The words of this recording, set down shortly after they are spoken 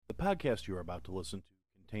The podcast you are about to listen to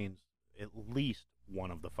contains at least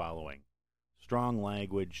one of the following: strong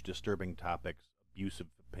language, disturbing topics, abusive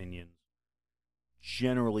opinions,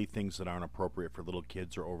 generally things that aren't appropriate for little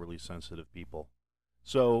kids or overly sensitive people.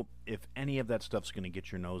 So, if any of that stuff's going to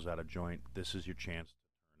get your nose out of joint, this is your chance to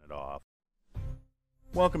turn it off.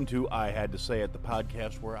 Welcome to I Had to Say It, the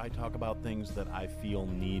podcast where I talk about things that I feel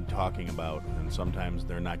need talking about, and sometimes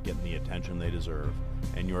they're not getting the attention they deserve.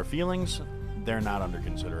 And your feelings, they're not under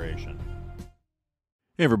consideration.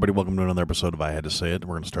 Hey everybody, welcome to another episode of I Had to Say It.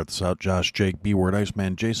 We're going to start this out. Josh, Jake, B-Word,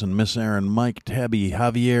 Iceman, Jason, Miss Aaron, Mike, Tabby,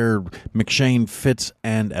 Javier, McShane, Fitz,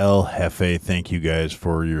 and El Jefe. Thank you guys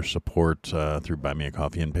for your support through Buy Me a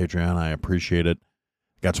Coffee and Patreon. I appreciate it.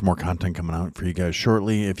 Got some more content coming out for you guys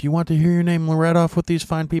shortly. If you want to hear your name read off with these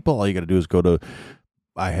fine people, all you got to do is go to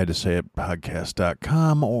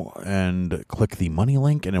ihadtosayitpodcast.com and click the money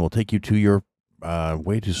link, and it will take you to your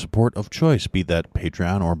way to support of choice, be that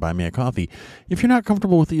Patreon or Buy Me a Coffee. If you're not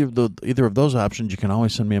comfortable with either of those options, you can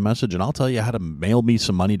always send me a message, and I'll tell you how to mail me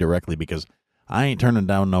some money directly, because I ain't turning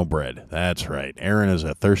down no bread. That's right. Aaron is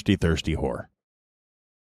a thirsty, thirsty whore.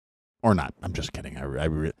 Or not. I'm just kidding.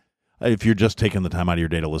 If you're just taking the time out of your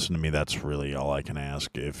day to listen to me, that's really all I can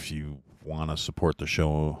ask. If you want to support the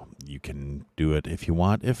show, you can do it if you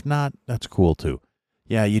want. If not, that's cool too.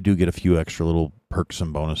 Yeah, you do get a few extra little perks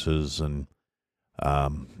and bonuses and,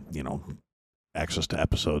 access to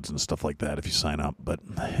episodes and stuff like that if you sign up. But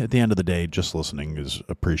at the end of the day, just listening is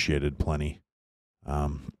appreciated plenty.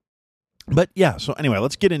 But yeah, so anyway,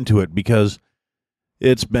 let's get into it because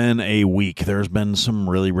it's been a week. There's been some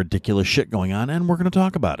really ridiculous shit going on, and we're going to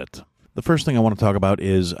talk about it. The first thing I want to talk about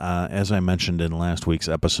is, as I mentioned in last week's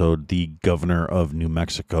episode, the governor of New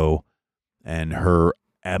Mexico and her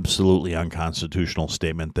absolutely unconstitutional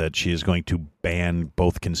statement that she is going to ban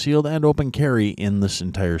both concealed and open carry in this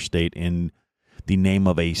entire state in the name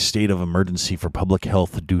of a state of emergency for public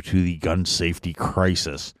health due to the gun safety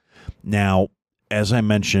crisis. Now, as I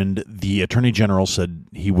mentioned, the Attorney General said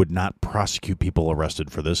he would not prosecute people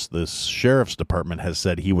arrested for this. The Sheriff's Department has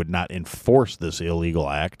said he would not enforce this illegal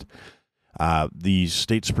act. The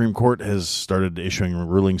state Supreme Court has started issuing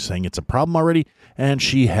rulings saying it's a problem already, and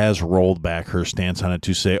she has rolled back her stance on it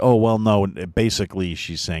to say, oh, well, no, basically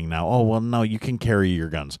she's saying now, oh, well, no, you can carry your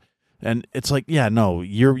guns. And it's like, yeah, no,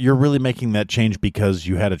 you're really making that change because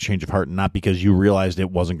you had a change of heart, not because you realized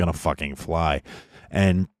it wasn't going to fucking fly.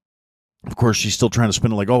 And of course, she's still trying to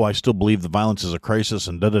spin it like, oh, I still believe the violence is a crisis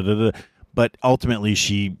and da-da-da-da. But ultimately,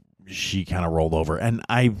 she kind of rolled over. And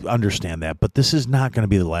I understand that. But this is not going to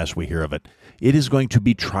be the last we hear of it. It is going to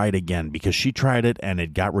be tried again because she tried it and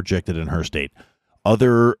it got rejected in her state.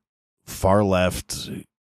 Other far-left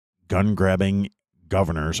gun-grabbing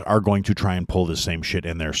governors are going to try and pull the same shit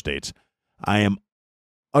in their states. I am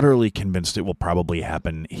utterly convinced it will probably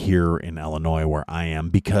happen here in Illinois where I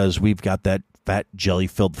am because we've got that fat,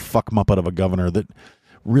 jelly-filled fuck muppet of a governor that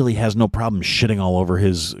really has no problem shitting all over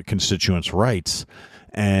his constituents' rights.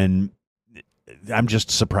 And I'm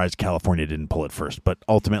just surprised California didn't pull it first. But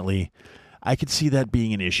ultimately, I could see that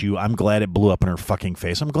being an issue. I'm glad it blew up in her fucking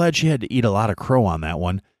face. I'm glad she had to eat a lot of crow on that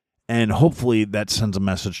one. And hopefully that sends a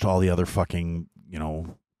message to all the other fucking,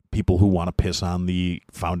 people who want to piss on the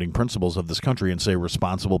founding principles of this country and say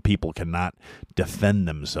responsible people cannot defend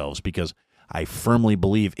themselves, because I firmly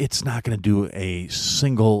believe it's not going to do a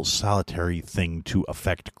single solitary thing to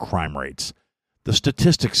affect crime rates. The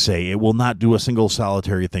statistics say it will not do a single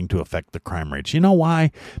solitary thing to affect the crime rates. You know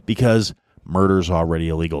why? Because murder's already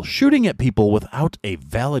illegal. Shooting at people without a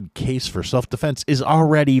valid case for self-defense is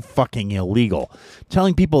already fucking illegal.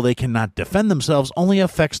 Telling people they cannot defend themselves only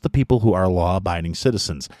affects the people who are law-abiding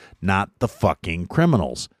citizens, not the fucking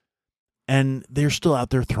criminals. And they're still out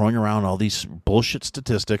there throwing around all these bullshit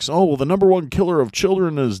statistics. Oh, well, the number one killer of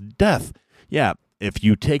children is death. Yeah, if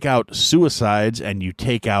you take out suicides and you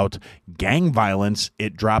take out gang violence,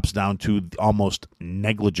 it drops down to almost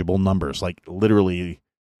negligible numbers. Like, literally,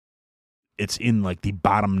 it's in like the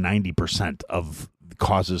bottom 90% of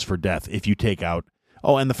causes for death if you take out,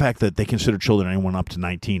 and the fact that they consider children anyone up to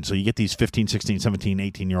 19. So you get these 15, 16, 17,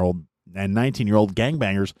 18-year-old and 19-year-old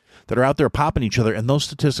gangbangers that are out there popping each other, and those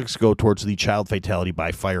statistics go towards the child fatality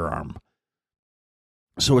by firearm.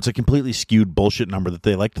 So it's a completely skewed bullshit number that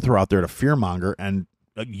they like to throw out there to fearmonger and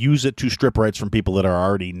use it to strip rights from people that are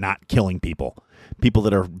already not killing people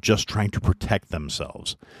that are just trying to protect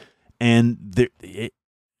themselves. And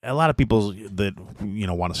a lot of people that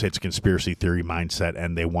want to say it's a conspiracy theory mindset,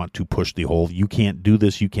 and they want to push the whole, you can't do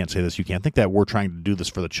this, you can't say this, you can't think that we're trying to do this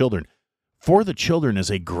for the children. For the children is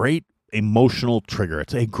a great emotional trigger.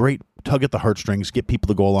 It's a great tug at the heartstrings, get people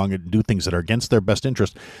to go along and do things that are against their best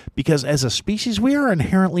interest, because as a species, we are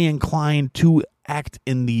inherently inclined to act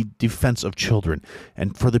in the defense of children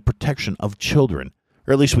and for the protection of children,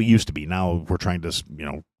 or at least we used to be. Now we're trying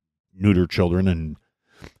to, neuter children, and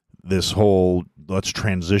this whole let's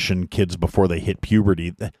transition kids before they hit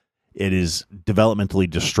puberty. It is developmentally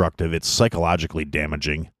destructive. It's psychologically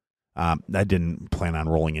damaging. I didn't plan on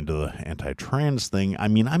rolling into the anti-trans thing. I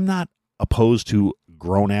mean, I'm not opposed to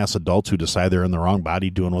grown-ass adults who decide they're in the wrong body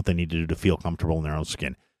doing what they need to do to feel comfortable in their own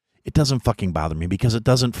skin. It doesn't fucking bother me because it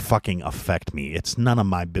doesn't fucking affect me. It's none of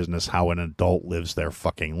my business how an adult lives their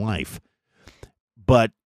fucking life.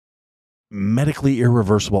 But medically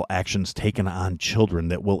irreversible actions taken on children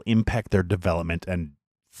that will impact their development and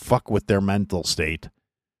fuck with their mental state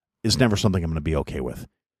is never something I'm going to be okay with.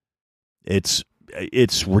 It's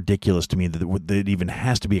ridiculous to me that it even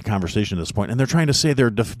has to be a conversation at this point. And they're trying to say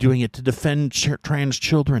they're doing it to defend trans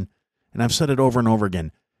children. And I've said it over and over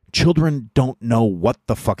again. Children don't know what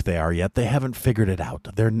the fuck they are yet. They haven't figured it out.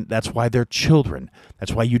 That's why they're children.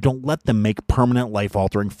 That's why you don't let them make permanent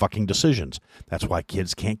life-altering fucking decisions. That's why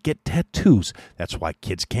kids can't get tattoos. That's why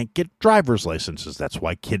kids can't get driver's licenses. That's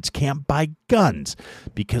why kids can't buy guns,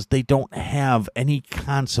 because they don't have any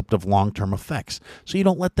concept of long-term effects. So you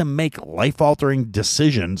don't let them make life-altering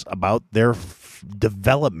decisions about their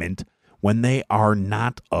development when they are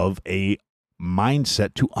not of a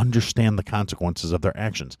mindset to understand the consequences of their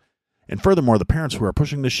actions. And furthermore, the parents who are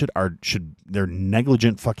pushing this shit they're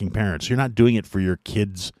negligent fucking parents. You're not doing it for your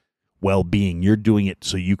kids' well-being. You're doing it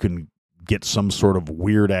so you can get some sort of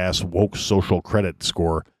weird-ass woke social credit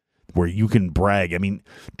score where you can brag. I mean,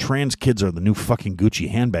 trans kids are the new fucking Gucci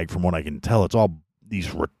handbag from what I can tell. It's all these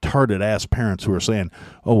retarded-ass parents who are saying,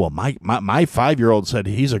 oh, well, my 5-year-old said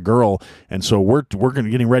he's a girl, and so we're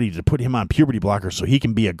getting ready to put him on puberty blockers so he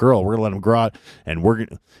can be a girl. We're going to let him grow out, and we're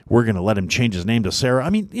going to let him change his name to Sarah. I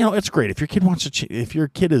mean, it's great. If your kid wants to if your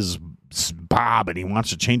kid is Bob and he wants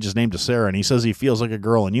to change his name to Sarah and he says he feels like a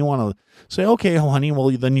girl and you want to say, okay, honey, well,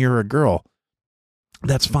 then you're a girl.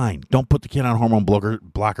 That's fine. Don't put the kid on hormone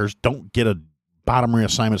blockers. Don't get a bottom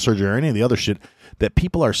reassignment surgery or any of the other shit that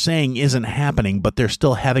people are saying isn't happening, but they're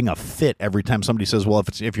still having a fit every time somebody says, well,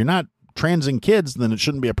 if you're not transing kids, then it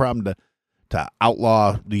shouldn't be a problem to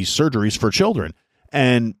outlaw these surgeries for children.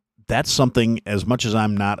 And that's something, as much as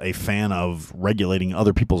I'm not a fan of regulating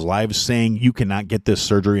other people's lives, saying you cannot get this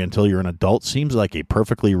surgery until you're an adult seems like a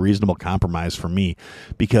perfectly reasonable compromise for me,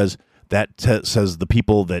 because that says the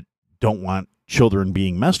people that don't want children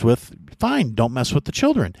being messed with, fine, don't mess with the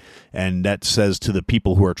children. And that says to the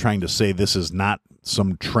people who are trying to say this is not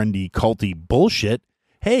some trendy, culty bullshit,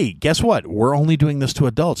 hey, guess what? We're only doing this to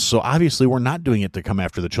adults, so obviously we're not doing it to come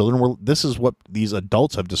after the children. This is what these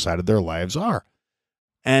adults have decided their lives are.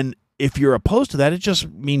 And if you're opposed to that, it just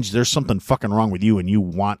means there's something fucking wrong with you and you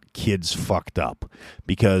want kids fucked up,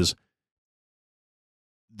 because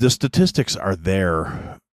the statistics are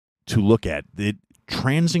there to look at.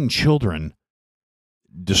 Transing children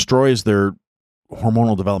destroys their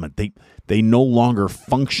hormonal development. They no longer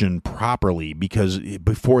function properly because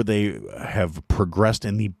before they have progressed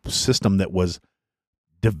in the system that was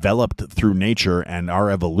developed through nature and our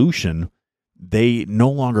evolution, they no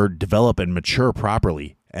longer develop and mature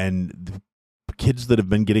properly. And the kids that have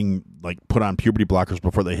been getting put on puberty blockers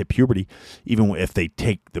before they hit puberty, even if they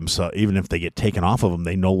get taken off of them,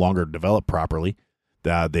 they no longer develop properly.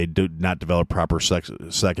 They do not develop proper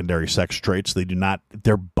secondary sex traits. They do not.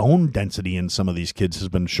 Their bone density in some of these kids has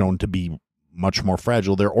been shown to be much more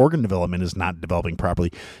fragile. Their organ development is not developing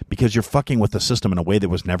properly because you're fucking with the system in a way that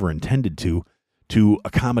was never intended to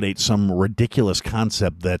accommodate some ridiculous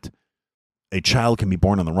concept that a child can be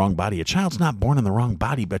born in the wrong body. A child's not born in the wrong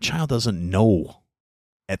body, but a child doesn't know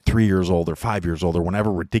at 3 years old or 5 years old or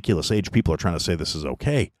whenever ridiculous age people are trying to say this is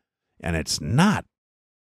okay, and it's not.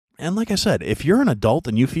 And like I said, if you're an adult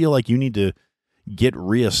and you feel like you need to get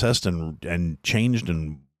reassessed and changed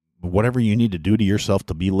and whatever you need to do to yourself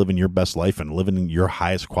to be living your best life and living your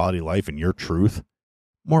highest quality life and your truth,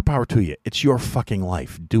 more power to you. It's your fucking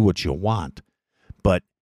life. Do what you want. But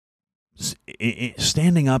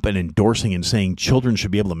standing up and endorsing and saying children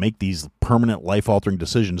should be able to make these permanent life-altering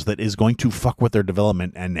decisions that is going to fuck with their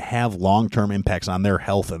development and have long-term impacts on their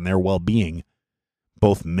health and their well-being,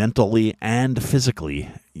 both mentally and physically,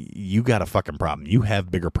 you got a fucking problem. You have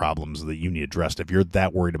bigger problems that you need addressed if you're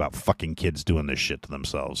that worried about fucking kids doing this shit to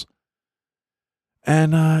themselves.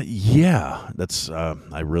 And, that's,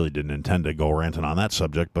 I really didn't intend to go ranting on that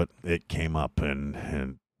subject, but it came up,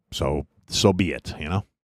 and so be it, And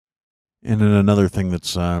then another thing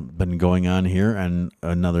that's been going on here, and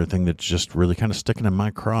another thing that's just really kind of sticking in my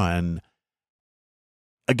craw, and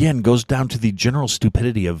again, goes down to the general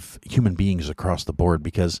stupidity of human beings across the board,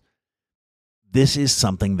 because this is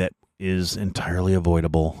something that is entirely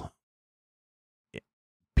avoidable.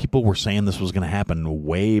 People were saying this was going to happen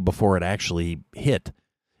way before it actually hit.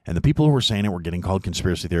 And the people who were saying it were getting called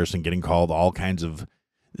conspiracy theorists and getting called all kinds of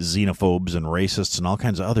xenophobes and racists and all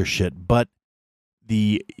kinds of other shit. But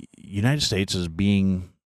the United States is being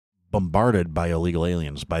bombarded by illegal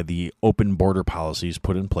aliens, by the open border policies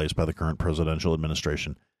put in place by the current presidential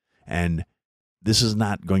administration. And this is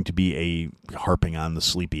not going to be a harping on the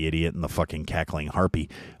sleepy idiot and the fucking cackling harpy,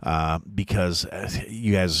 because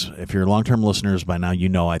you guys, if you're long-term listeners by now, you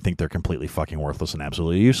know I think they're completely fucking worthless and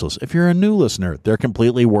absolutely useless. If you're a new listener, they're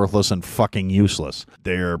completely worthless and fucking useless.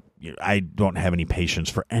 I don't have any patience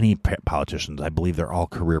for any politicians. I believe they're all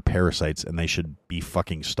career parasites, and they should be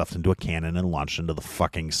fucking stuffed into a cannon and launched into the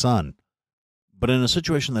fucking sun. But in a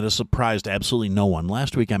situation that has surprised absolutely no one,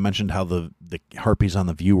 last week I mentioned how the harpies on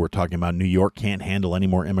The View were talking about New York can't handle any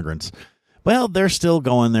more immigrants. Well, they're still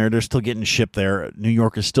going there. They're still getting shipped there. New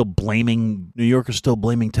York is still blaming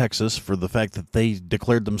Texas for the fact that they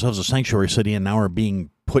declared themselves a sanctuary city and now are being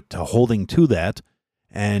put to holding to that.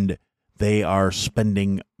 And they are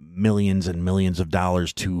spending millions and millions of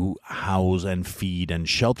dollars to house and feed and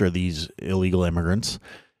shelter these illegal immigrants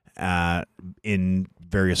in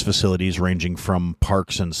various facilities ranging from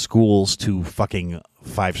parks and schools to fucking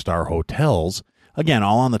five-star hotels. Again,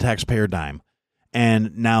 all on the taxpayer dime.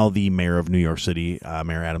 And now the mayor of New York City,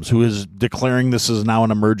 Mayor Adams, who is declaring this is now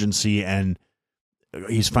an emergency, and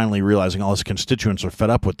he's finally realizing all his constituents are fed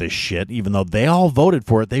up with this shit, even though they all voted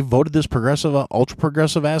for it. They voted this progressive,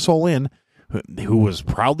 ultra-progressive asshole in, who was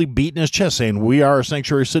proudly beating his chest saying, we are a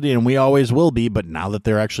sanctuary city and we always will be, but now that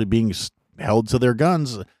they're actually being held to their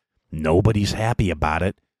guns, nobody's happy about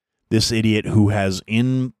it. This idiot who has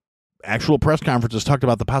in actual press conferences talked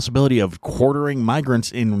about the possibility of quartering migrants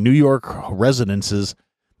in New York residences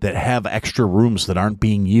that have extra rooms that aren't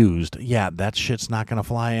being used. Yeah, that shit's not going to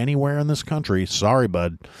fly anywhere in this country. Sorry,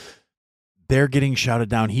 bud. They're getting shouted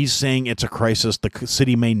down. He's saying it's a crisis. The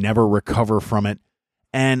city may never recover from it.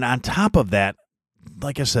 And on top of that,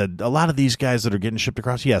 like I said, a lot of these guys that are getting shipped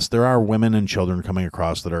across, yes, there are women and children coming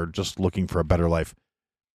across that are just looking for a better life.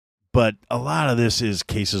 But a lot of this is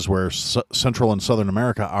cases where Central and Southern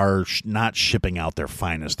America are not shipping out their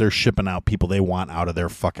finest. They're shipping out people they want out of their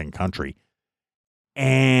fucking country.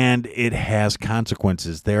 And it has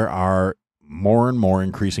consequences. There are more and more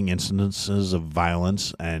increasing instances of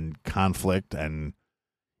violence and conflict and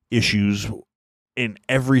issues in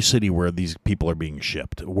every city where these people are being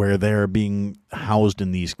shipped, where they're being housed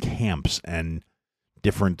in these camps and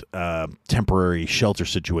different temporary shelter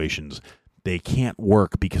situations. They can't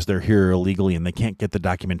work because they're here illegally and they can't get the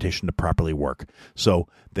documentation to properly work. So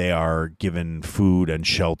they are given food and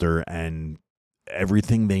shelter and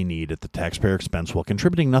everything they need at the taxpayer expense while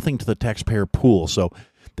contributing nothing to the taxpayer pool. So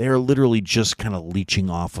they are literally just kind of leeching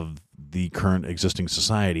off of the current existing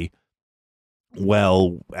society.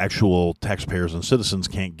 Well, actual taxpayers and citizens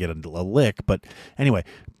can't get a lick. But anyway,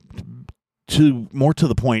 more to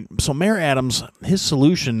the point. So Mayor Adams, his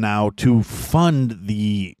solution now to fund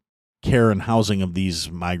the care and housing of these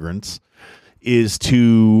migrants is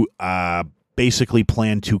to basically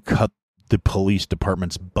plan to cut the police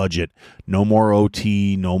department's budget. No more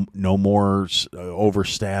OT, no more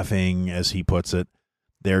overstaffing, as he puts it.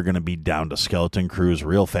 They're going to be down to skeleton crews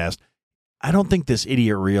real fast. I don't think this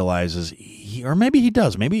idiot realizes, or maybe he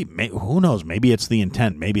does. Maybe who knows? Maybe it's the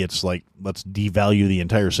intent. Maybe it's like, let's devalue the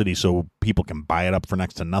entire city so people can buy it up for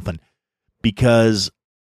next to nothing. Because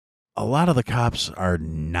a lot of the cops are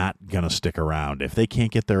not going to stick around. If they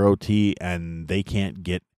can't get their OT and they can't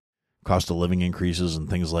get cost of living increases and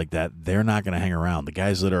things like that, they're not going to hang around. The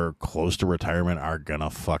guys that are close to retirement are going to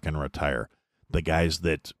fucking retire. The guys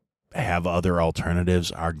that have other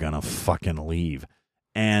alternatives are going to fucking leave.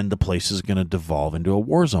 And the place is going to devolve into a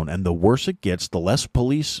war zone. And the worse it gets, the less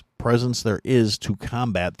police presence there is to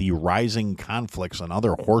combat the rising conflicts and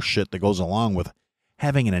other horse shit that goes along with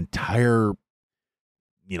having an entire,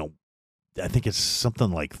 I think it's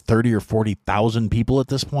something like 30 or 40,000 people at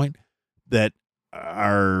this point that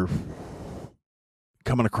are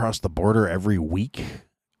coming across the border every week.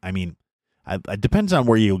 I mean, it depends on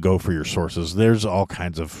where you go for your sources. There's all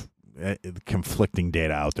kinds of conflicting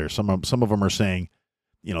data out there. Some of them are saying,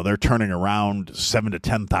 they're turning around 7,000 to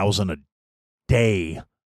 10,000 a day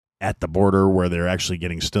at the border where they're actually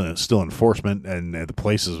getting still enforcement, and the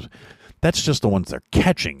places. That's just the ones they're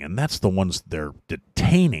catching, and that's the ones they're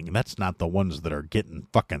detaining. That's not the ones that are getting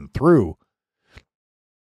fucking through.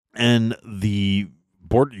 And the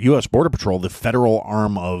U.S. Border Patrol, the federal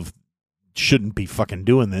arm of shouldn't be fucking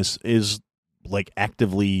doing this, is like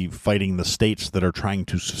actively fighting the states that are trying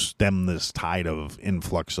to stem this tide of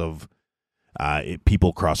influx of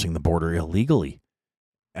people crossing the border illegally.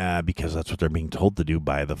 Because that's what they're being told to do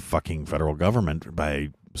by the fucking federal government, by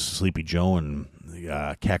Sleepy Joe and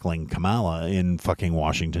cackling Kamala in fucking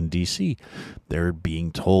Washington, D.C. They're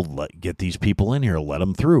being told, get these people in here, let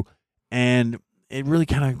them through. And it really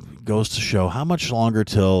kind of goes to show how much longer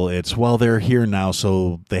till it's, well, they're here now,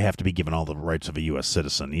 so they have to be given all the rights of a U.S.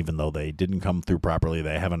 citizen, even though they didn't come through properly.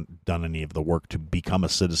 They haven't done any of the work to become a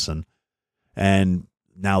citizen. And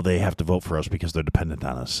now they have to vote for us because they're dependent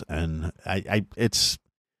on us. And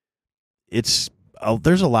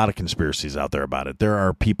there's a lot of conspiracies out there about it. There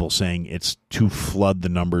are people saying it's to flood the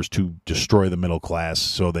numbers, to destroy the middle class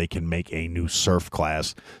so they can make a new serf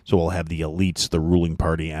class. So we'll have the elites, the ruling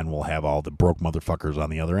party, and we'll have all the broke motherfuckers on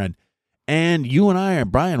the other end. And you and I,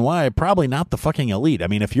 Brian Y., probably not the fucking elite. I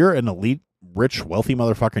mean, if you're an elite, rich, wealthy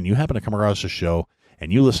motherfucker and you happen to come across this show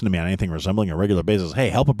and you listen to me on anything resembling a regular basis, hey,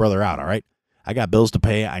 help a brother out, all right? I got bills to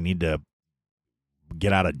pay. I need to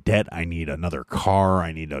get out of debt. I need another car.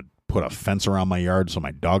 I need to put a fence around my yard so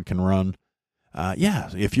my dog can run.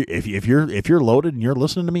 If you're loaded and you're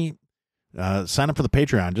listening to me, sign up for the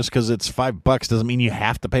Patreon. Just because it's $5 doesn't mean you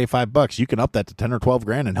have to pay $5. You can up that to 10 or 12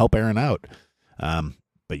 grand and help Aaron out.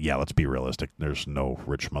 But yeah, let's be realistic. There's no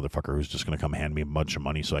rich motherfucker who's just going to come hand me a bunch of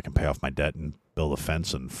money so I can pay off my debt and build a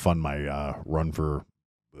fence and fund my run for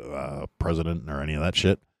president or any of that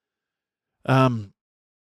shit. But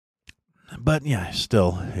yeah,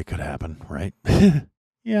 still, it could happen, right?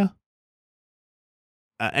 Yeah.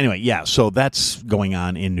 Anyway, yeah, so that's going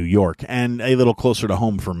on in New York. And a little closer to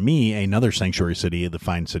home for me, another sanctuary city, the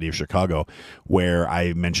fine city of Chicago, where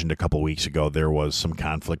I mentioned a couple weeks ago there was some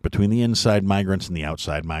conflict between the inside migrants and the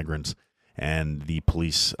outside migrants, and the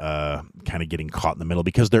police kind of getting caught in the middle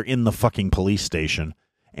because they're in the fucking police station,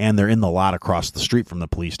 and they're in the lot across the street from the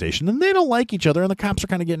police station, and they don't like each other, and the cops are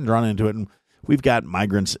kind of getting drawn into it, and we've got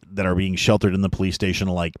migrants that are being sheltered in the police station,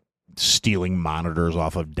 like stealing monitors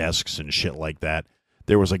off of desks and shit like that.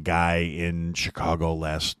 There was a guy in Chicago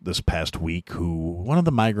this past week who, one of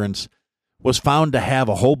the migrants, was found to have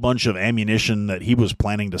a whole bunch of ammunition that he was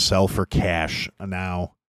planning to sell for cash.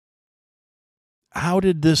 Now, how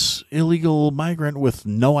did this illegal migrant with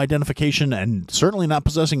no identification and certainly not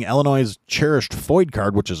possessing Illinois' cherished FOID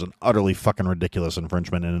card, which is an utterly fucking ridiculous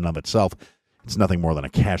infringement in and of itself, it's nothing more than a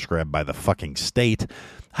cash grab by the fucking state,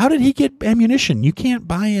 how did he get ammunition? You can't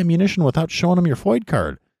buy ammunition without showing him your FOID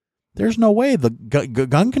card. There's no way. The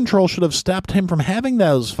gun control should have stopped him from having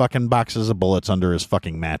those fucking boxes of bullets under his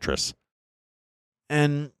fucking mattress.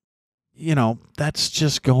 And, you know, that's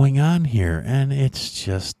just going on here, and it's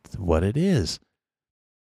just what it is.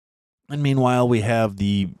 And meanwhile, we have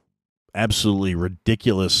the absolutely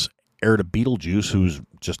ridiculous heir to Beetlejuice who's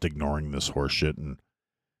just ignoring this horseshit and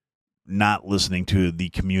not listening to the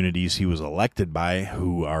communities he was elected by,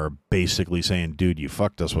 who are basically saying, dude, you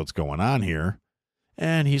fucked us, what's going on here?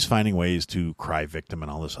 And he's finding ways to cry victim and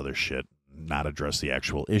all this other shit, not address the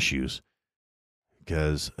actual issues.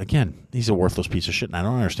 Because, again, he's a worthless piece of shit, and I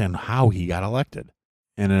don't understand how he got elected.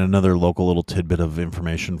 And in another local little tidbit of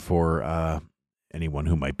information for anyone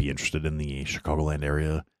who might be interested in the Chicagoland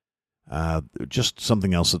area, just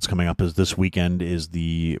something else that's coming up is this weekend is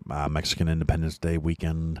the Mexican Independence Day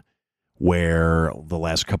weekend, where the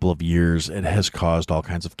last couple of years it has caused all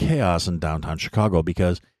kinds of chaos in downtown Chicago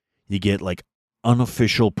because you get, like,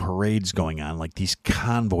 unofficial parades going on, like these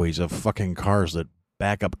convoys of fucking cars that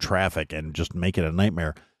back up traffic and just make it a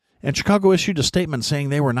nightmare. And Chicago issued a statement saying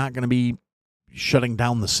they were not going to be shutting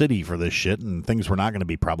down the city for this shit and things were not going to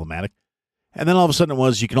be problematic. And then all of a sudden it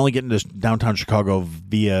was, you can only get into downtown Chicago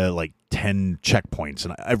via like 10 checkpoints,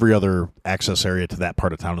 and every other access area to that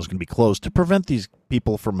part of town is going to be closed to prevent these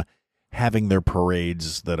people from having their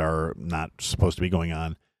parades that are not supposed to be going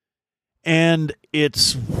on. And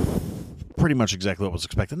it's pretty much exactly what was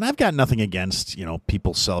expected. And I've got nothing against, you know,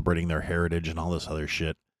 people celebrating their heritage and all this other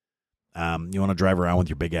shit. You want to drive around with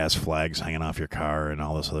your big ass flags hanging off your car and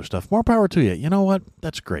all this other stuff. More power to you. You know what?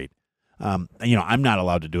 That's great. You know, I'm not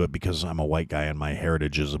allowed to do it because I'm a white guy and my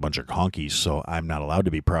heritage is a bunch of honkies, so I'm not allowed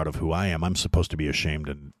to be proud of who I am. I'm supposed to be ashamed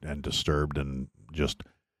and disturbed and just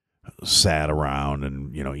sad around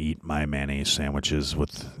and, you know, eat my mayonnaise sandwiches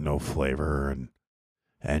with no flavor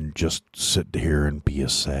and just sit here and be a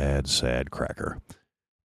sad, sad cracker.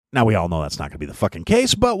 Now, we all know that's not going to be the fucking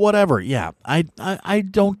case, but whatever. Yeah, I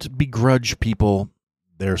don't begrudge people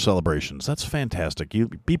their celebrations. That's fantastic. You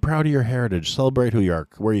be proud of your heritage. Celebrate who you are,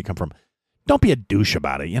 where you come from. Don't be a douche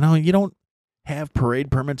about it. You know, you don't have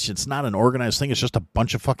parade permits. It's not an organized thing. It's just a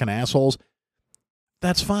bunch of fucking assholes.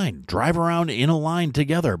 That's fine. Drive around in a line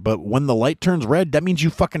together. But when the light turns red, that means you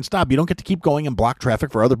fucking stop. You don't get to keep going and block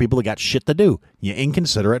traffic for other people that got shit to do. You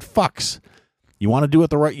inconsiderate fucks. You want to do it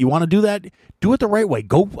the right, you want to do that? Do it the right way.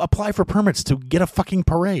 Go apply for permits to get a fucking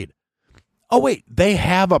parade. Oh, wait, they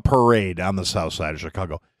have a parade on the south side of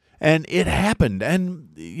Chicago. And it happened. And,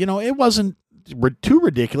 you know, it wasn't too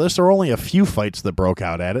ridiculous. There were only a few fights that broke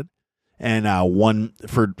out at it. And one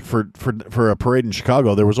for a parade in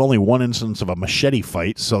Chicago, there was only one instance of a machete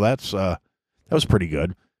fight. So that was pretty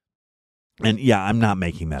good. And yeah, I'm not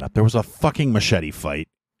making that up. There was a fucking machete fight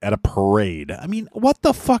at a parade. I mean, what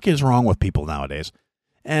the fuck is wrong with people nowadays?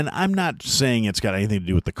 And I'm not saying it's got anything to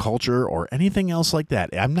do with the culture or anything else like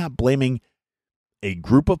that. I'm not blaming a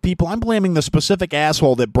group of people. I'm blaming the specific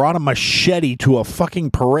asshole that brought a machete to a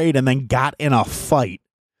fucking parade and then got in a fight.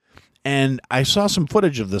 And I saw some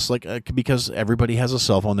footage of this, like, because everybody has a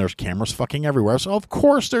cell phone. There's cameras fucking everywhere. So, of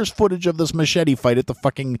course, there's footage of this machete fight at the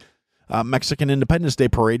fucking Mexican Independence Day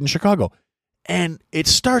parade in Chicago. And it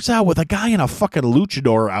starts out with a guy in a fucking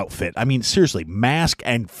luchador outfit. I mean, seriously, mask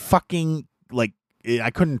and fucking, like, I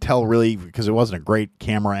couldn't tell really because it wasn't a great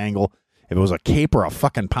camera angle if it was a cape or a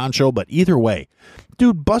fucking poncho. But either way,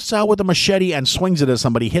 dude busts out with a machete and swings it at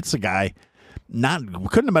somebody, hits the guy.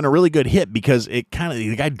 Couldn't have been a really good hit because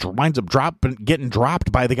the guy winds up getting dropped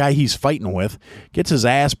by the guy he's fighting with, gets his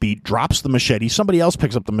ass beat, drops the machete. Somebody else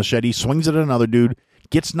picks up the machete, swings it at another dude,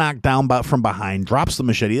 gets knocked down from behind, drops the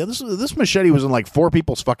machete. This machete was in like 4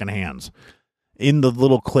 people's fucking hands in the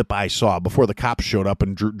little clip I saw before the cops showed up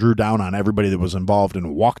and drew down on everybody that was involved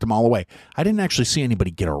and walked them all away. I didn't actually see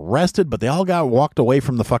anybody get arrested, but they all got walked away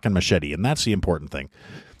from the fucking machete, and that's the important thing.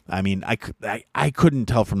 I mean, I couldn't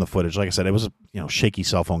tell from the footage. Like I said, it was shaky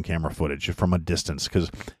cell phone camera footage from a distance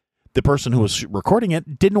because the person who was recording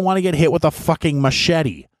it didn't want to get hit with a fucking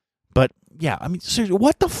machete. But yeah, I mean, seriously,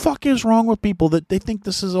 what the fuck is wrong with people that they think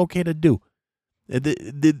this is okay to do?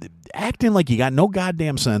 Acting like you got no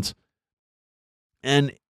goddamn sense.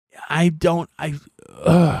 And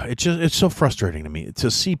it's so frustrating to me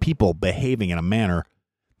to see people behaving in a manner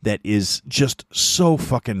that is just so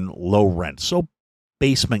fucking low rent, so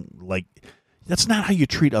basement, like that's not how you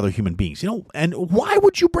treat other human beings, and why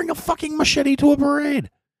would you bring a fucking machete to a parade?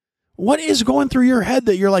 What is going through your head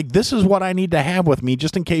that you're like, this is what I need to have with me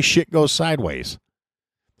just in case shit goes sideways?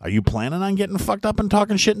 Are you planning on getting fucked up and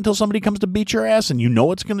talking shit until somebody comes to beat your ass and you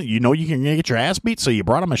can get your ass beat, so you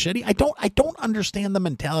brought a machete? I don't understand the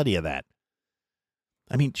mentality of that.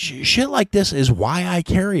 I mean, shit like this is why I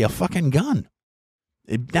carry a fucking gun.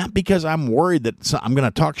 Not because I'm worried that I'm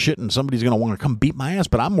going to talk shit and somebody's going to want to come beat my ass,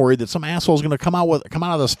 but I'm worried that some asshole's going to come out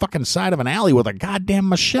of this fucking side of an alley with a goddamn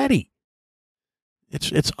machete.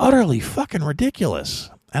 It's utterly fucking ridiculous.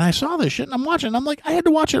 And I saw this shit and I'm watching. And I'm like, I had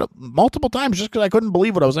to watch it multiple times just because I couldn't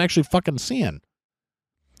believe what I was actually fucking seeing.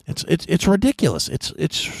 It's ridiculous.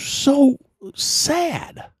 It's so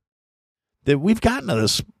sad that we've gotten to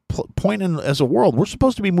this point as a world. We're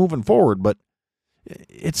supposed to be moving forward, but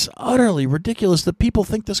it's utterly ridiculous that people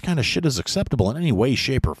think this kind of shit is acceptable in any way,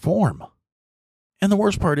 shape, or form. And the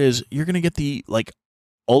worst part is you're going to get the like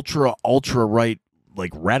ultra right,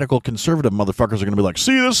 like radical conservative motherfuckers are going to be like,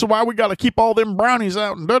 see, this is why we got to keep all them brownies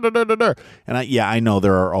out and da-da-da-da-da. And I know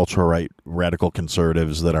there are ultra right radical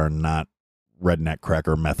conservatives that are not redneck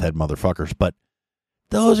cracker meth head motherfuckers, but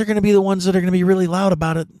those are going to be the ones that are going to be really loud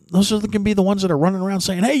about it. Those are going to be the ones that are running around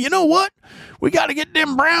saying, hey, you know what? We got to get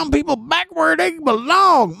them brown people back where they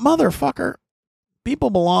belong. Motherfucker. People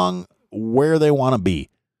belong where they want to be.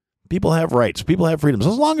 People have rights. People have freedoms.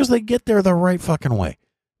 As long as they get there the right fucking way.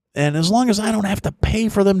 And as long as I don't have to pay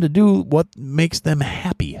for them to do what makes them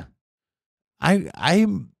happy.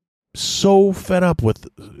 I'm so fed up with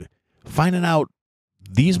finding out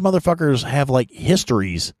these motherfuckers have like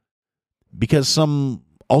histories because some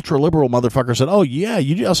ultra-liberal motherfucker said, oh, yeah,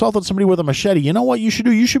 you assaulted somebody with a machete. You know what you should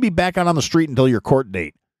do? You should be back out on the street until your court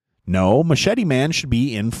date. No, Machete Man should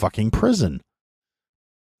be in fucking prison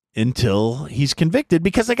until he's convicted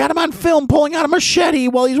because they got him on film pulling out a machete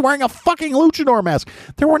while he's wearing a fucking luchador mask.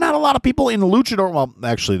 There were not a lot of people in luchador. Well,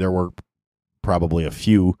 actually, there were probably a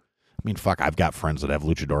few. I mean, fuck, I've got friends that have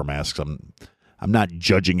luchador masks. I'm not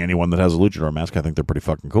judging anyone that has a luchador mask. I think they're pretty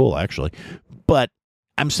fucking cool, actually. But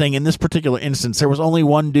I'm saying in this particular instance, there was only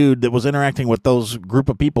one dude that was interacting with those group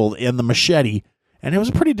of people in the machete, and it was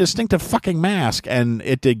a pretty distinctive fucking mask, and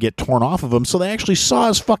it did get torn off of him, so they actually saw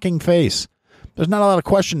his fucking face. There's not a lot of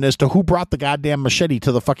question as to who brought the goddamn machete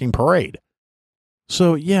to the fucking parade.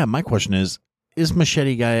 So, yeah, my question is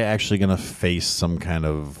Machete Guy actually going to face some kind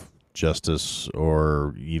of justice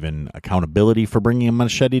or even accountability for bringing a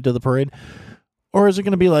machete to the parade? Or is it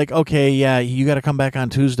going to be like, okay, yeah, you got to come back on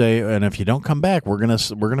Tuesday, and if you don't come back, we're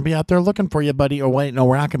gonna be out there looking for you, buddy. Or wait, no,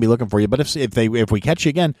 we're not going to be looking for you. But if we catch you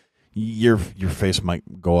again, your face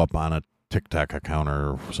might go up on a TikTok account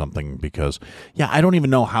or something, because yeah, I don't even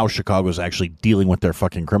know how Chicago's actually dealing with their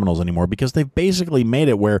fucking criminals anymore, because they've basically made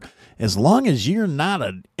it where as long as you're not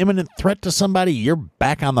an imminent threat to somebody, you're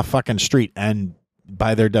back on the fucking street. And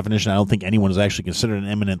by their definition, I don't think anyone is actually considered an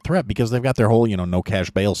imminent threat, because they've got their whole, no cash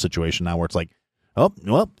bail situation now, where it's like, oh,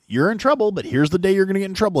 well, you're in trouble, but here's the day you're going to get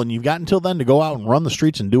in trouble, and you've got until then to go out and run the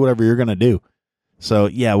streets and do whatever you're going to do. So,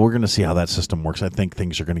 yeah, we're going to see how that system works. I think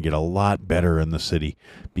things are going to get a lot better in the city,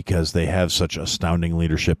 because they have such astounding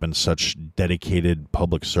leadership and such dedicated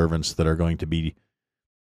public servants that are going to be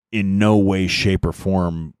in no way, shape, or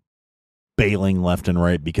form bailing left and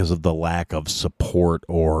right because of the lack of support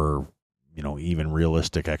or, even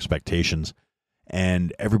realistic expectations.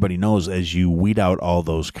 And everybody knows, as you weed out all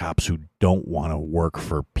those cops who don't want to work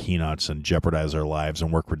for peanuts and jeopardize their lives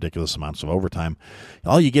and work ridiculous amounts of overtime,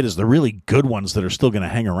 all you get is the really good ones that are still going to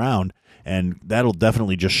hang around, and that'll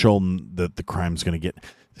definitely just show them that the crime's going to get...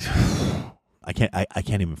 I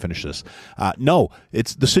can't even finish this. No,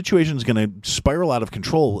 it's the situation's going to spiral out of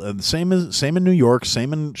control. Same in New York,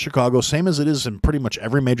 same in Chicago, same as it is in pretty much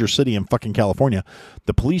every major city in fucking California.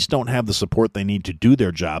 The police don't have the support they need to do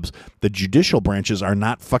their jobs. The judicial branches are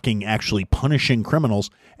not fucking actually punishing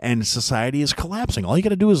criminals, and society is collapsing. All you got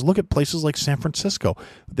to do is look at places like San Francisco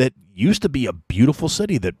that used to be a beautiful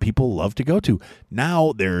city that people love to go to.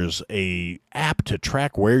 Now there's a app to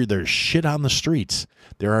track where there's shit on the streets.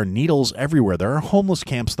 There are needles everywhere. There are homeless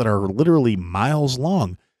camps that are literally miles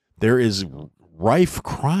long. There is rife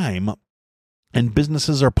crime, and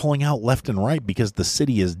businesses are pulling out left and right because the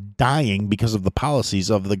city is dying because of the policies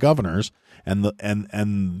of the governors and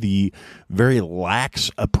the very lax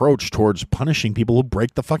approach towards punishing people who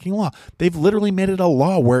break the fucking law. They've literally made it a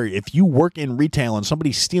law where if you work in retail and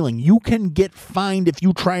somebody's stealing, you can get fined if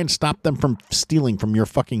you try and stop them from stealing from your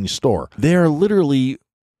fucking store. They're literally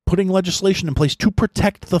putting legislation in place to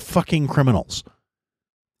protect the fucking criminals.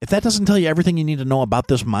 If that doesn't tell you everything you need to know about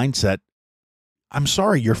this mindset, I'm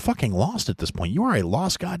sorry, you're fucking lost at this point. You are a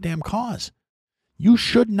lost goddamn cause. You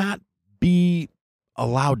should not be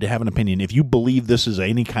allowed to have an opinion. If you believe this is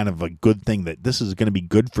any kind of a good thing, that this is going to be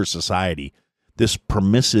good for society, this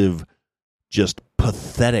permissive, just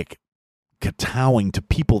pathetic kowtowing to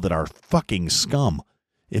people that are fucking scum.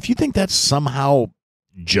 If you think that's somehow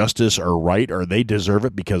justice or right, or they deserve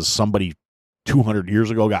it because somebody 200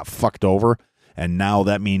 years ago got fucked over, and now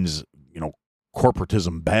that means,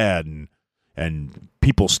 corporatism bad and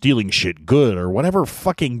people stealing shit good, or whatever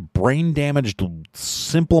fucking brain-damaged,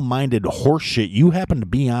 simple-minded horse shit you happen to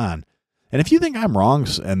be on. And if you think I'm wrong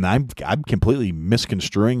and I'm completely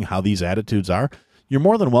misconstruing how these attitudes are, you're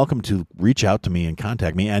more than welcome to reach out to me and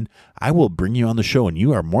contact me, and I will bring you on the show, and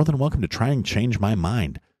you are more than welcome to try and change my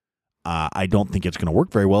mind. I don't think it's going to work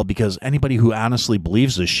very well, because anybody who honestly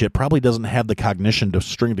believes this shit probably doesn't have the cognition to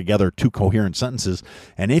string together two coherent sentences.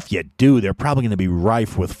 And if you do, they're probably going to be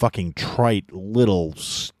rife with fucking trite, little,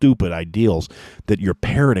 stupid ideals that you're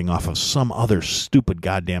parroting off of some other stupid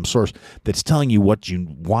goddamn source that's telling you what you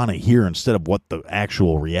want to hear instead of what the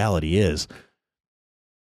actual reality is.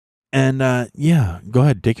 And, yeah, go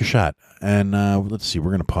ahead, take your shot. And let's see,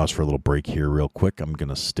 we're going to pause for a little break here real quick. I'm going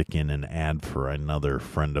to stick in an ad for another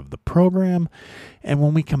friend of the program. And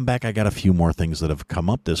when we come back, I got a few more things that have come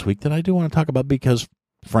up this week that I do want to talk about, because,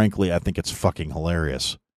 frankly, I think it's fucking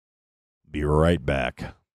hilarious. Be right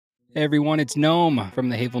back. Hey everyone, it's Gnome from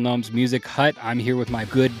the Hateful Gnomes Music Hut. I'm here with my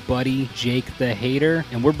good buddy, Jake the Hater,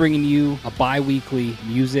 and we're bringing you a bi-weekly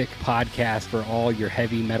music podcast for all your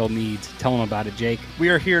heavy metal needs. Tell them about it, Jake. We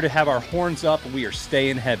are here to have our horns up, and we are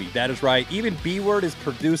staying heavy. That is right. Even B-Word is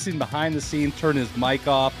producing behind the scenes, turning his mic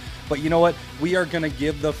off. But you know what? We are going to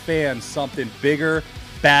give the fans something bigger,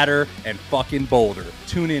 badder, and fucking bolder.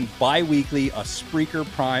 Tune in bi-weekly, a Spreaker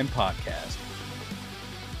Prime podcast.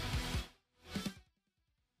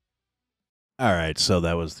 All right, so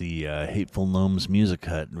that was the Hateful Gnomes Music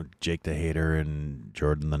Hut with Jake the Hater and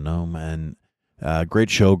Jordan the Gnome. And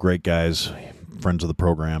great show, great guys, friends of the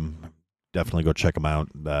program. Definitely go check them out.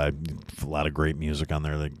 A lot of great music on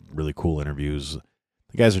there, like really cool interviews.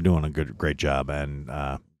 The guys are doing a great job, and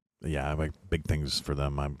yeah, I have big things for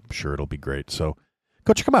them. I'm sure it'll be great. So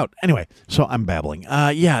go check them out. Anyway, so I'm babbling.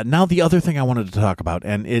 Yeah, now the other thing I wanted to talk about,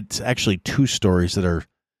 and it's actually two stories that are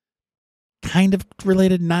kind of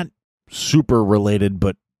related, not super related,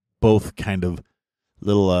 but both kind of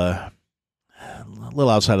little outside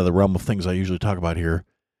of the realm of things I usually talk about here,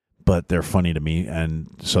 but they're funny to me,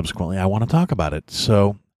 and subsequently I want to talk about it.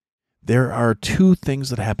 So there are two things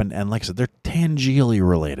that happened, and like I said, they're tangentially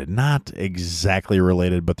related. Not exactly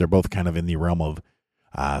related, but they're both kind of in the realm of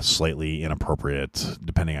slightly inappropriate,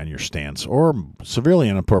 depending on your stance, or severely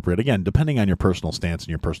inappropriate, again, depending on your personal stance and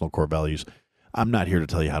your personal core values. I'm not here to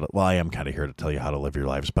tell you how to, well, I am kind of here to tell you how to live your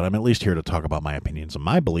lives, but I'm at least here to talk about my opinions and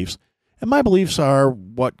my beliefs. And my beliefs are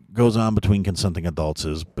what goes on between consenting adults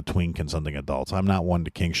is between consenting adults. I'm not one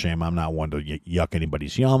to kink shame. I'm not one to yuck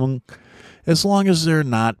anybody's yum. As long as they're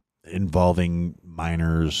not involving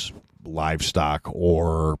minors, livestock,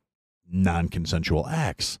 or non-consensual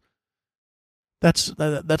acts. That's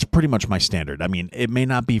pretty much my standard. I mean, it may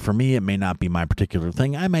not be for me. It may not be my particular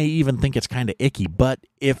thing. I may even think it's kind of icky, but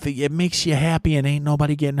if it makes you happy and ain't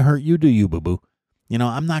nobody getting hurt, you do you, boo-boo. You know,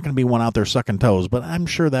 I'm not going to be one out there sucking toes, but I'm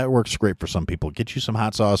sure that works great for some people. Get you some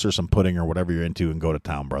hot sauce or some pudding or whatever you're into and go to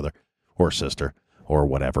town, brother or sister or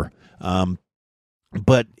whatever.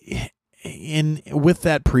 But with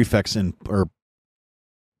that prefix or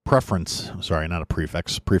preference, sorry, not a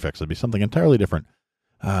prefix. Prefix would be something entirely different.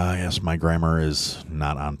 Yes, my grammar is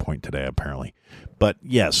not on point today, apparently. But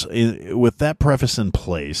yes, with that preface in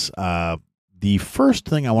place, the first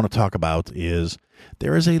thing I want to talk about is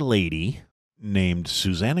there is a lady named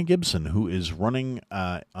Susanna Gibson who is running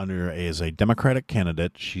as a Democratic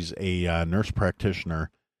candidate. She's a nurse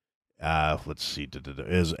practitioner. Let's see,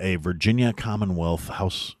 is a Virginia Commonwealth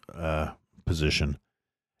House position,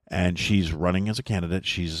 and she's running as a candidate.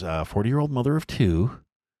 She's a 40-year-old mother of two,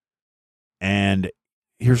 and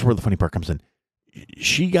here's where the funny part comes in.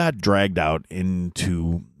 She got dragged out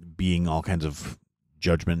into being all kinds of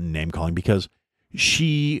judgment and name-calling because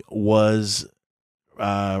she was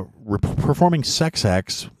performing sex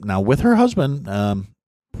acts now with her husband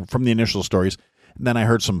from the initial stories. And then I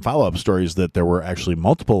heard some follow-up stories that there were actually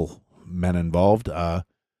multiple men involved.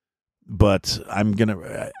 But I'm going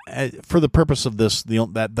to, for the purpose of this,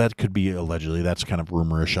 that could be allegedly. That's kind of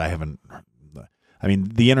rumorish. I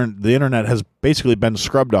mean, the internet has basically been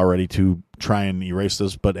scrubbed already to try and erase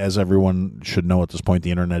this, but as everyone should know at this point,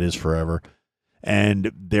 the internet is forever.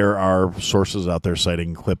 And there are sources out there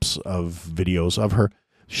citing clips of videos of her.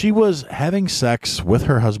 She was having sex with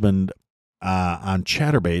her husband on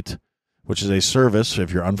Chaturbate, which is a service,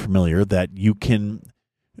 if you're unfamiliar, that you can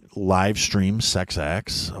live stream sex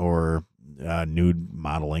acts or nude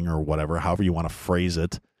modeling or whatever, however you want to phrase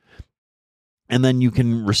it. And then you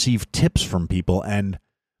can receive tips from people. And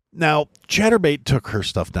now Chaturbate took her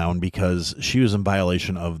stuff down because she was in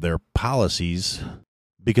violation of their policies,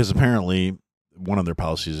 because apparently one of their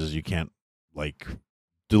policies is you can't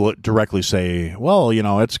directly say, well, you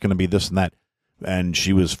know, it's going to be this and that. And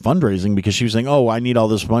she was fundraising because she was saying, oh, I need all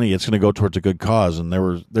this money. It's going to go towards a good cause. And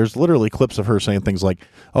there's literally clips of her saying things like,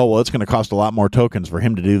 oh, well, it's going to cost a lot more tokens for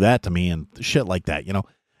him to do that to me and shit like that, you know.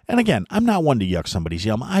 And again, I'm not one to yuck somebody's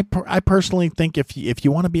yum. I personally think if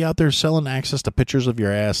you want to be out there selling access to pictures of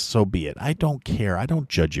your ass, so be it. I don't care. I don't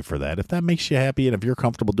judge you for that. If that makes you happy and if you're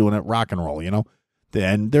comfortable doing it, rock and roll, you know.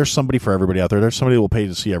 And there's somebody for everybody out there. There's somebody who will pay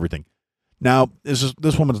to see everything. Now, this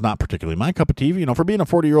woman's not particularly my cup of tea. You know, for being a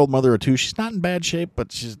 40-year-old mother of two, she's not in bad shape,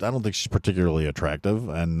 but I don't think she's particularly attractive.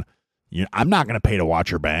 And I'm not going to pay to watch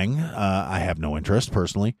her bang. I have no interest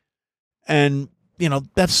personally. And you know,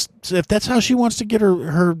 if that's how she wants to get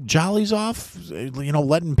her jollies off, you know,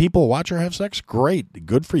 letting people watch her have sex, great,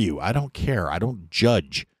 good for you. I don't care. I don't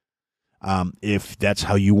judge. If that's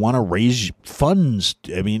how you want to raise funds,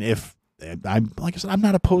 I mean, like I said, I'm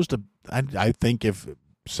not opposed to. I think if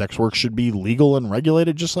sex work should be legal and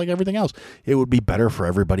regulated, just like everything else, it would be better for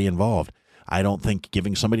everybody involved. I don't think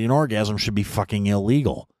giving somebody an orgasm should be fucking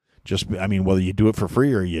illegal. I mean, whether you do it for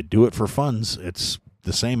free or you do it for funds, it's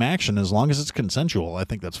the same action as long as it's consensual. I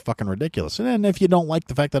think that's fucking ridiculous. And if you don't like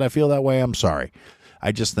the fact that I feel that way, I'm sorry.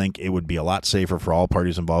 I just think it would be a lot safer for all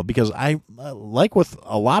parties involved because like with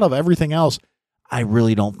a lot of everything else, I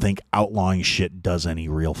really don't think outlawing shit does any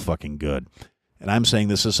real fucking good. And I'm saying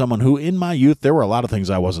this as someone who, in my youth, there were a lot of things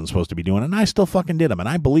I wasn't supposed to be doing, and I still fucking did them. And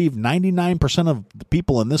I believe 99% of the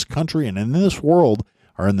people in this country and in this world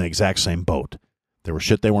are in the exact same boat. There was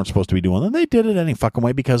shit they weren't supposed to be doing, and they did it any fucking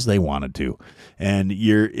way because they wanted to. And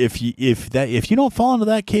if you don't fall into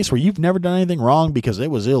that case where you've never done anything wrong because it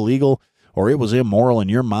was illegal or it was immoral in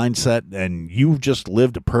your mindset and you've just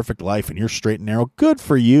lived a perfect life and you're straight and narrow, good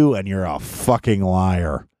for you, and you're a fucking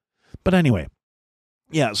liar. But anyway,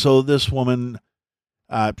 yeah, so this woman,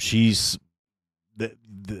 she's the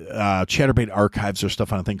Chaturbate archives her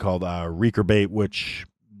stuff on a thing called Reekerbait, which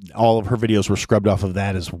all of her videos were scrubbed off of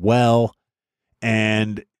that as well.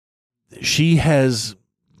 And she has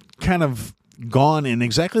kind of gone in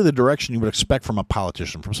exactly the direction you would expect from a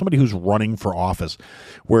politician, from somebody who's running for office,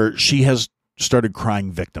 where she has started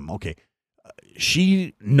crying victim. Okay,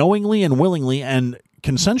 she knowingly and willingly and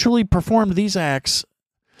consensually performed these acts,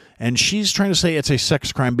 and she's trying to say it's a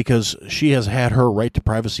sex crime because she has had her right to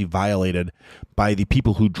privacy violated by the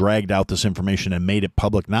people who dragged out this information and made it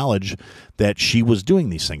public knowledge that she was doing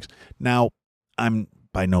these things. Now, I'm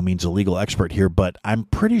by no means a legal expert here, but I'm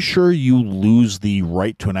pretty sure you lose the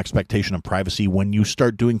right to an expectation of privacy when you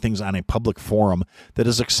start doing things on a public forum that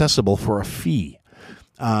is accessible for a fee.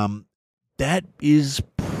 That is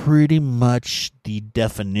pretty much the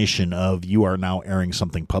definition of you are now airing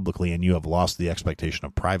something publicly and you have lost the expectation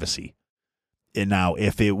of privacy. And now,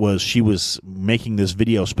 if she was making this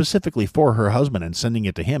video specifically for her husband and sending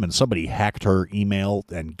it to him and somebody hacked her email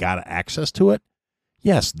and got access to it,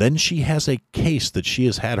 yes, then she has a case that she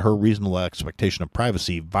has had her reasonable expectation of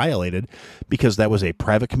privacy violated because that was a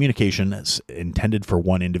private communication intended for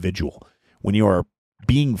one individual. When you are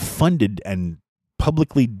being funded and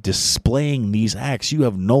publicly displaying these acts, you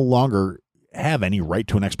no longer have any right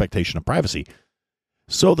to an expectation of privacy.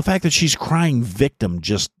 So the fact that she's crying victim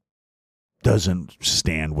just doesn't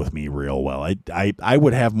stand with me real well. I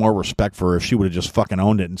would have more respect for her if she would have just fucking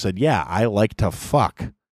owned it and said, yeah, I like to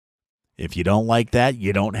fuck. If you don't like that,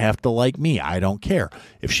 you don't have to like me. I don't care.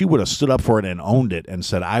 If she would have stood up for it and owned it and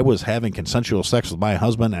said, I was having consensual sex with my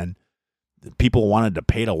husband and people wanted to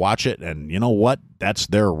pay to watch it, and you know what? That's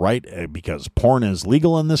their right because porn is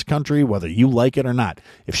legal in this country, whether you like it or not.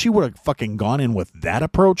 If she would have fucking gone in with that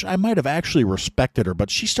approach, I might have actually respected her, but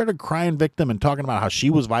she started crying victim and talking about how she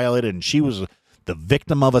was violated and she was the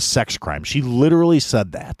victim of a sex crime. She literally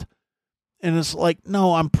said that. And it's like,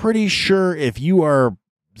 no, I'm pretty sure if you are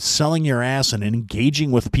selling your ass and engaging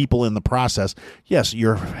with people in the process, yes,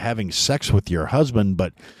 you're having sex with your husband,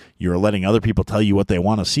 but you're letting other people tell you what they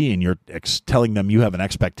want to see, and you're telling them you have an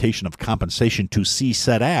expectation of compensation to see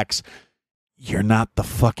said acts. You're not the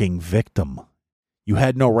fucking victim. You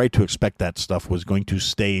had no right to expect that stuff was going to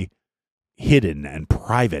stay hidden and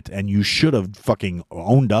private, and you should have fucking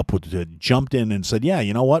owned up with it, jumped in and said, yeah,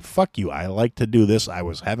 you know what, fuck you, I like to do this, I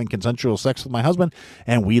was having consensual sex with my husband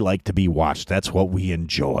and we like to be watched, that's what we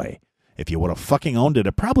enjoy. If you would have fucking owned it,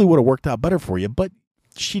 it probably would have worked out better for you, but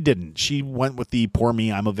she didn't. She went with the poor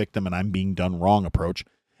me, I'm a victim and I'm being done wrong approach,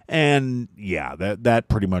 and yeah, that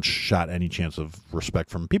pretty much shot any chance of respect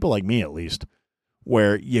from people like me, at least,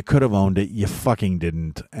 where you could have owned it, you fucking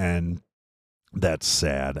didn't, and that's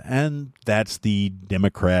sad. And that's the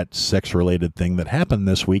Democrat sex-related thing that happened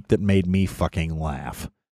this week that made me fucking laugh.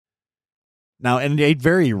 Now, in a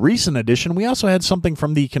very recent edition, we also had something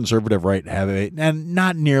from the conservative right, and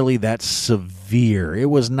not nearly that severe. It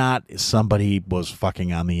was not somebody was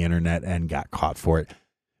fucking on the internet and got caught for it.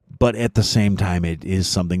 But at the same time, it is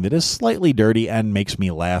something that is slightly dirty and makes me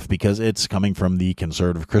laugh because it's coming from the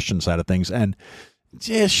conservative Christian side of things, and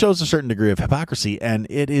it shows a certain degree of hypocrisy, and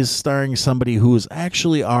it is starring somebody who is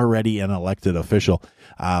actually already an elected official,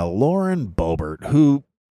 Lauren Boebert, who,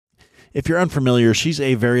 if you're unfamiliar, she's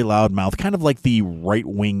a very loudmouth, kind of like the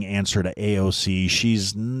right-wing answer to AOC.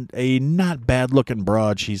 She's a not bad-looking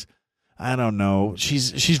broad. She's, I don't know,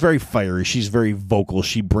 she's very fiery. She's very vocal.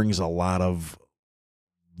 She brings a lot of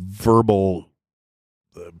verbal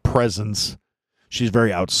presence. She's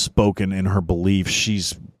very outspoken in her beliefs.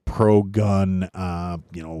 She's pro-gun,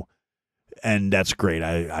 and that's great.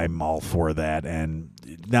 I'm all for that. And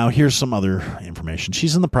now here's some other information.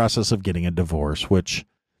 She's in the process of getting a divorce, which,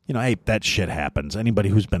 hey, that shit happens. Anybody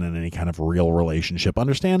who's been in any kind of real relationship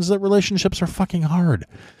understands that relationships are fucking hard,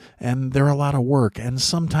 and they're a lot of work, and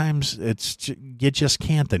sometimes you just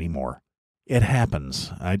can't anymore. It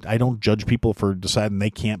happens. I don't judge people for deciding they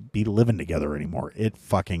can't be living together anymore. It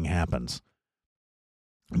fucking happens.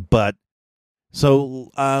 But so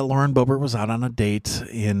Lauren Boebert was out on a date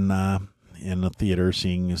in a theater,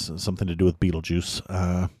 seeing something to do with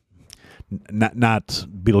Beetlejuice. Not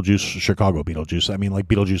Beetlejuice, Chicago Beetlejuice. I mean, like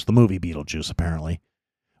Beetlejuice, the movie Beetlejuice, apparently,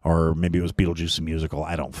 or maybe it was Beetlejuice the musical.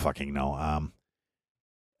 I don't fucking know.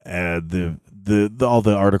 All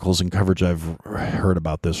the articles and coverage I've heard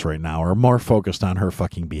about this right now are more focused on her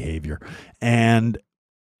fucking behavior, and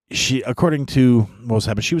she, according to what was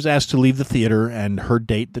happening, she was asked to leave the theater, and her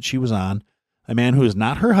date that she was on, a man who is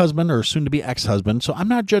not her husband or soon-to-be ex-husband, so I'm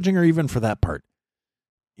not judging her even for that part.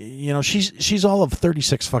 She's all of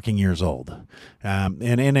 36 fucking years old, and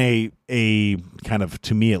in a kind of,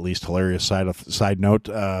 to me at least, hilarious side note,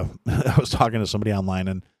 I was talking to somebody online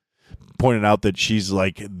and pointed out that she's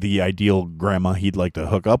like the ideal grandma he'd like to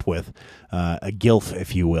hook up with, a gilf,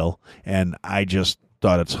 if you will, and I just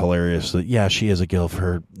thought it's hilarious that, yeah, she is a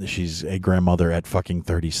gilf. She's a grandmother at fucking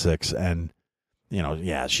 36, and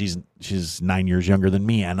yeah, she's 9 years younger than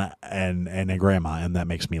me and a grandma, and that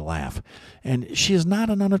makes me laugh. And she is not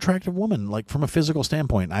an unattractive woman, like from a physical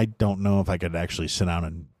standpoint. I don't know if I could actually sit down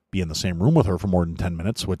and be in the same room with her for more than 10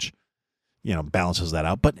 minutes, which, balances that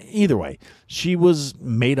out. But either way, she was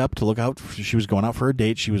made up to look out. She was going out for a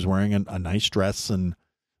date. She was wearing a nice dress, and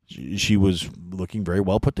she was looking very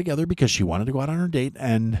well put together because she wanted to go out on her date.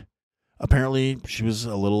 And apparently she was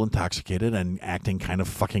a little intoxicated and acting kind of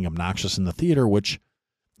fucking obnoxious in the theater, which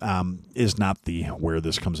is not where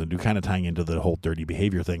this comes into, kind of tying into the whole dirty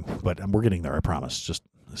behavior thing. But we're getting there, I promise. Just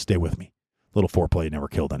stay with me. Little foreplay never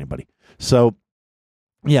killed anybody. So,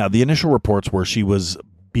 yeah, the initial reports were she was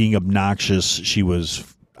being obnoxious. She was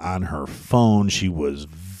on her phone. She was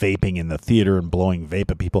vaping in the theater and blowing vape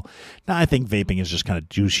at people. Now, I think vaping is just kind of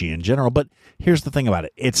douchey in general, but here's the thing about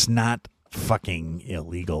it. It's not fucking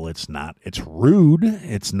illegal. It's rude.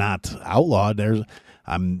 It's not outlawed.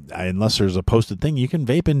 Unless there's a posted thing, you can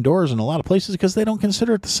vape indoors in a lot of places because they don't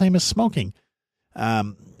consider it the same as smoking.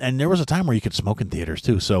 And there was a time where you could smoke in theaters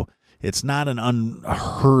too. So it's not an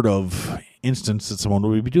unheard of instance that someone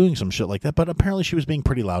would be doing some shit like that. But apparently she was being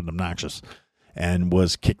pretty loud and obnoxious and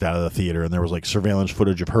was kicked out of the theater. And there was like surveillance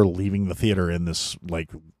footage of her leaving the theater in this like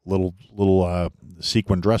little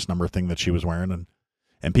sequin dress number thing that she was wearing.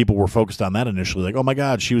 And people were focused on that initially, like, oh my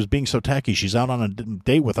God, she was being so tacky. She's out on a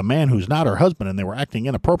date with a man who's not her husband, and they were acting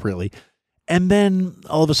inappropriately. And then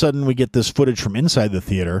all of a sudden we get this footage from inside the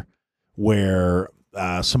theater where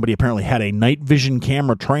somebody apparently had a night vision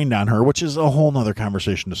camera trained on her, which is a whole nother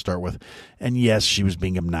conversation to start with. And yes, she was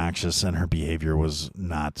being obnoxious, and her behavior was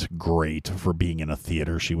not great for being in a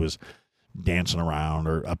theater. She was dancing around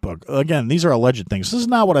again, these are alleged things. This is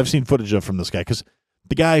not what I've seen footage of from this guy, because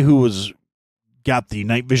the guy who got the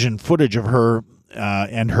night vision footage of her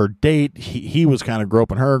and her date, he was kind of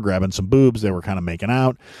groping her, grabbing some boobs. They were kind of making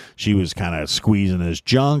out. She was kind of squeezing his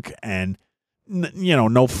junk, and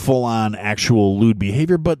no full-on actual lewd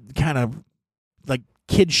behavior, but kind of like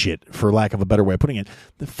kid shit, for lack of a better way of putting it.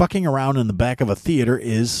 The fucking around in the back of a theater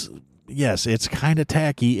is, yes, it's kind of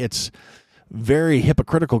tacky. It's very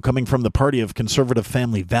hypocritical coming from the party of conservative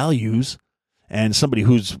family values, and somebody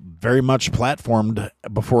who's very much platformed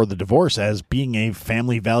before the divorce as being a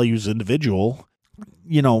family values individual.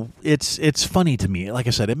 It's funny to me. Like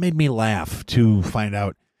I said, it made me laugh to find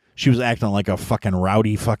out she was acting like a fucking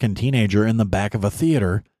rowdy fucking teenager in the back of a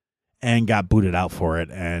theater and got booted out for it.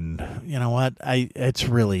 And you know what? It's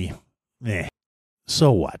really,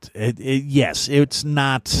 so what? Yes, it's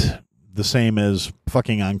not the same as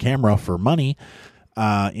fucking on camera for money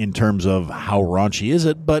in terms of how raunchy is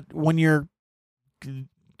it. But when you're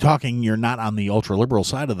talking, you're not on the ultra liberal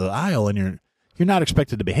side of the aisle, and you're not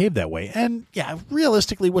expected to behave that way. And yeah,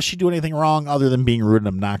 realistically, was she doing anything wrong other than being rude and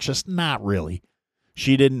obnoxious? Not really.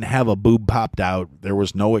 She didn't have a boob popped out. There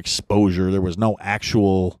was no exposure. There was no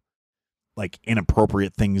actual like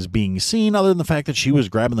inappropriate things being seen, other than the fact that she was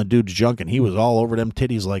grabbing the dude's junk and he was all over them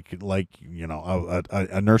titties like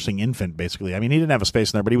a nursing infant, basically. I mean, he didn't have a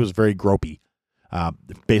space in there, but he was very gropey.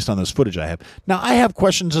 Based on this footage I have. Now, I have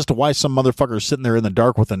questions as to why some motherfucker is sitting there in the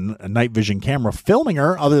dark with a night vision camera filming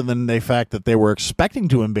her, other than the fact that they were expecting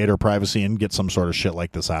to invade her privacy and get some sort of shit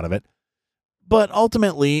like this out of it. But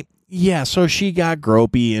ultimately, yeah, so she got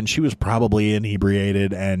gropey, and she was probably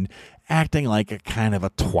inebriated and acting like a kind of a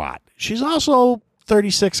twat. She's also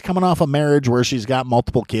 36, coming off a marriage where she's got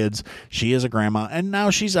multiple kids. She is a grandma, and now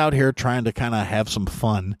she's out here trying to kind of have some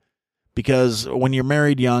fun. Because when you're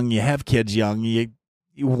married young, you have kids young,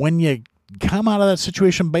 when you come out of that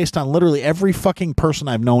situation, based on literally every fucking person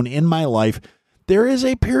I've known in my life, there is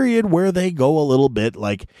a period where they go a little bit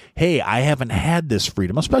like, hey, I haven't had this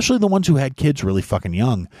freedom, especially the ones who had kids really fucking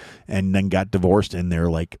young and then got divorced in their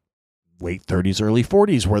like late 30s, early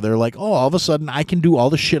 40s, where they're like, oh, all of a sudden I can do all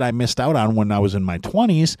the shit I missed out on when I was in my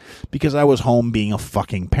 20s because I was home being a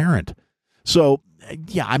fucking parent. So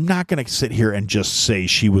yeah, I'm not going to sit here and just say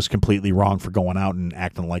she was completely wrong for going out and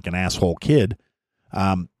acting like an asshole kid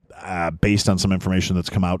based on some information that's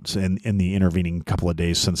come out in the intervening couple of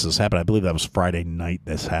days since this happened. I believe that was Friday night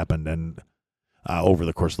this happened, and over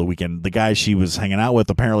the course of the weekend. The guy she was hanging out with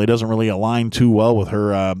apparently doesn't really align too well with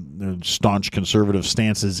her staunch conservative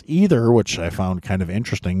stances either, which I found kind of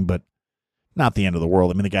interesting, but not the end of the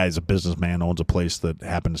world. I mean, the guy's a businessman, owns a place that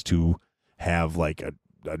happens to have like a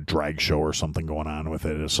drag show or something going on with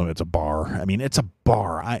it. So it's a bar. I mean, it's a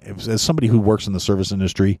bar. As somebody who works in the service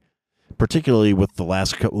industry, particularly with the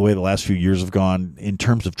way the last few years have gone in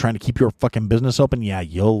terms of trying to keep your fucking business open. Yeah,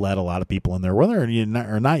 you'll let a lot of people in there, whether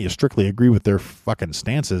or not you strictly agree with their fucking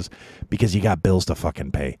stances, because you got bills to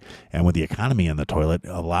fucking pay. And with the economy in the toilet,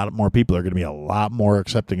 a lot more people are going to be a lot more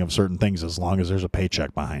accepting of certain things as long as there's a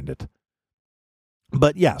paycheck behind it.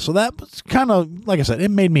 But yeah, so that was kind of, like I said,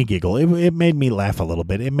 it made me giggle. It made me laugh a little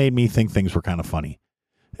bit. It made me think things were kind of funny.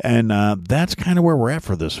 And that's kind of where we're at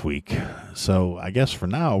for this week. So I guess for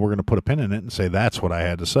now, we're going to put a pin in it and say that's what I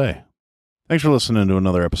had to say. Thanks for listening to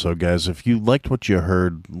another episode, guys. If you liked what you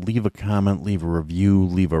heard, leave a comment, leave a review,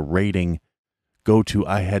 leave a rating. Go to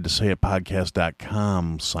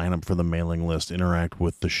ihadtosayitpodcast.com, sign up for the mailing list, interact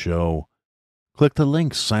with the show. Click the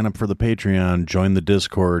links, sign up for the Patreon, join the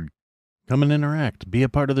Discord. Come and interact, be a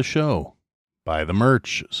part of the show. Buy the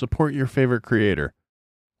merch, support your favorite creator.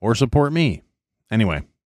 Or support me. Anyway.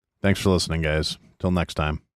 Thanks for listening, guys. Till next time.